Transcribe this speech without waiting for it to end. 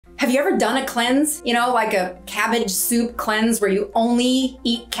Have you ever done a cleanse? You know, like a cabbage soup cleanse where you only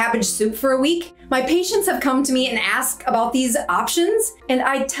eat cabbage soup for a week? My patients have come to me and ask about these options, and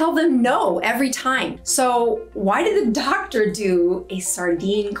I tell them no every time. So why did the doctor do a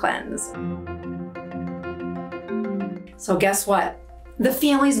sardine cleanse? So guess what? The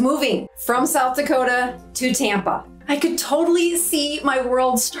family's moving from South Dakota to Tampa. I could totally see my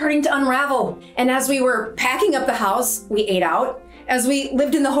world starting to unravel. And as we were packing up the house, we ate out. As we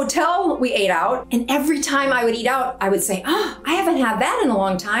lived in the hotel, we ate out. And every time I would eat out, I would say, I haven't had that in a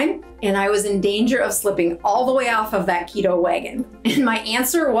long time. And I was in danger of slipping all the way off of that keto wagon. And my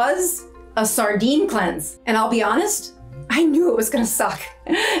answer was a sardine cleanse. And I'll be honest, I knew it was gonna suck.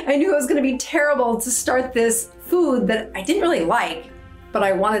 I knew it was gonna be terrible to start this food that I didn't really like, but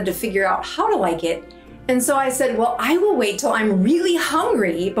I wanted to figure out how to like it. And so I said, well, I will wait till I'm really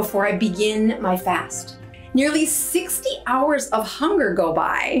hungry before I begin my fast. Nearly 60 hours of hunger go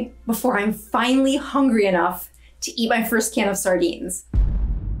by before I'm finally hungry enough to eat my first can of sardines.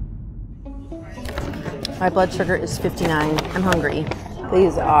 My blood sugar is 59. I'm hungry.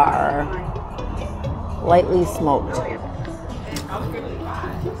 These are lightly smoked.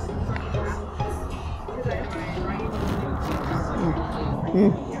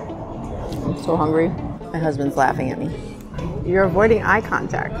 I'm so hungry. My husband's laughing at me. You're avoiding eye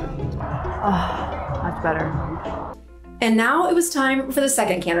contact. Oh, much better. And now it was time for the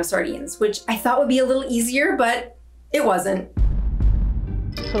second can of sardines, which I thought would be a little easier, but it wasn't.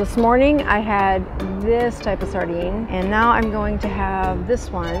 So this morning I had this type of sardine, and now I'm going to have this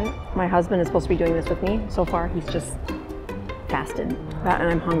one. My husband is supposed to be doing this with me. So far, he's just fasted. That, and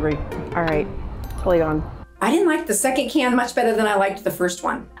I'm hungry. All right, fully gone. I didn't like the second can much better than I liked the first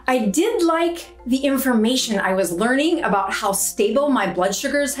one. I did like the information I was learning about how stable my blood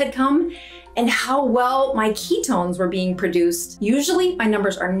sugars had come and how well my ketones were being produced. Usually my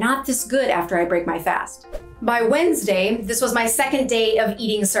numbers are not this good after I break my fast. By Wednesday, this was my second day of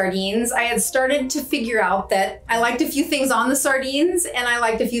eating sardines, I had started to figure out that I liked a few things on the sardines and I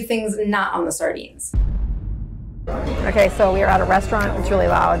liked a few things not on the sardines. Okay, so we are at a restaurant. It's really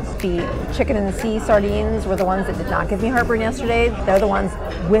loud. The chicken and the sea sardines were the ones that did not give me heartburn yesterday. They're the ones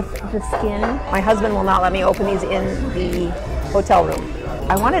with the skin. My husband will not let me open these in the hotel room.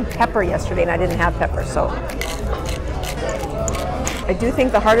 I wanted pepper yesterday and I didn't have pepper, so. I do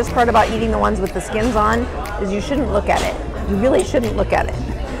think the hardest part about eating the ones with the skins on is you shouldn't look at it. You really shouldn't look at it.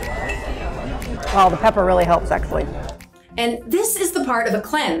 Well, the pepper really helps actually. And this is the part of a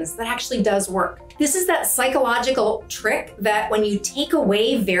cleanse that actually does work. This is that psychological trick that when you take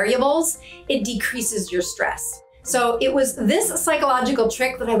away variables, it decreases your stress. So it was this psychological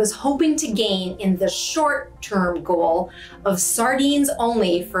trick that I was hoping to gain in the short-term goal of sardines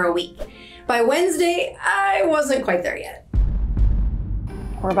only for a week. By Wednesday, I wasn't quite there yet.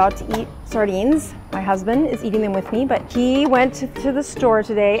 We're about to eat sardines. My husband is eating them with me, but he went to the store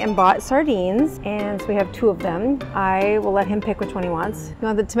today and bought sardines, and so we have two of them. I will let him pick which one he wants. You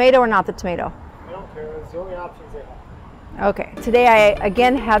want the tomato or not the tomato? I don't care, it's the only options they have. Okay, today I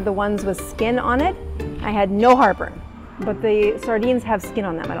again had the ones with skin on it. I had no heartburn, but the sardines have skin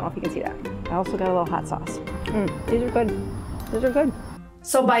on them. I don't know if you can see that. I also got a little hot sauce. These are good. These are good.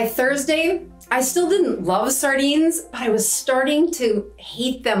 So by Thursday, I still didn't love sardines, but I was starting to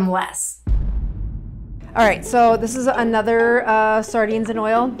hate them less. All right, so this is another sardines in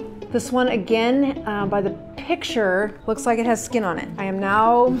oil. This one again, by the picture, looks like it has skin on it. I am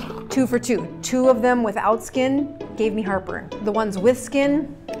now 2 for 2. 2 of them without skin gave me heartburn. The ones with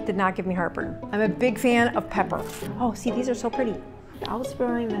skin did not give me heartburn. I'm a big fan of pepper. Oh, see, these are so pretty. I'll just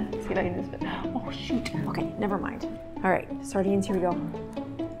bring the, see if I can do this. Oh shoot, okay, never mind. All right, sardines, here we go.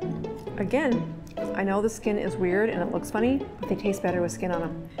 Again, I know the skin is weird and it looks funny, but they taste better with skin on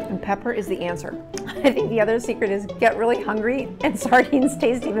them. And pepper is the answer. I think the other secret is get really hungry and sardines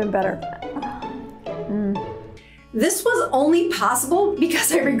taste even better. This was only possible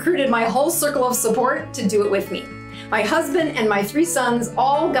because I recruited my whole circle of support to do it with me. My husband and my 3 sons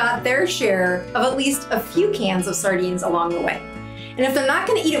all got their share of at least a few cans of sardines along the way. And if they're not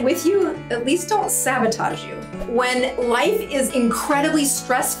gonna eat it with you, at least don't sabotage you. When life is incredibly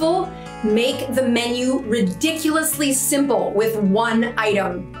stressful, make the menu ridiculously simple with 1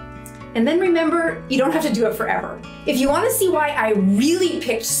 item. And then remember, you don't have to do it forever. If you want to see why I really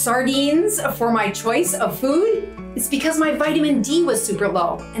picked sardines for my choice of food, it's because my vitamin D was super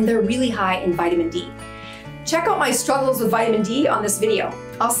low, and they're really high in vitamin D. Check out my struggles with vitamin D on this video.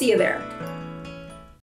 I'll see you there.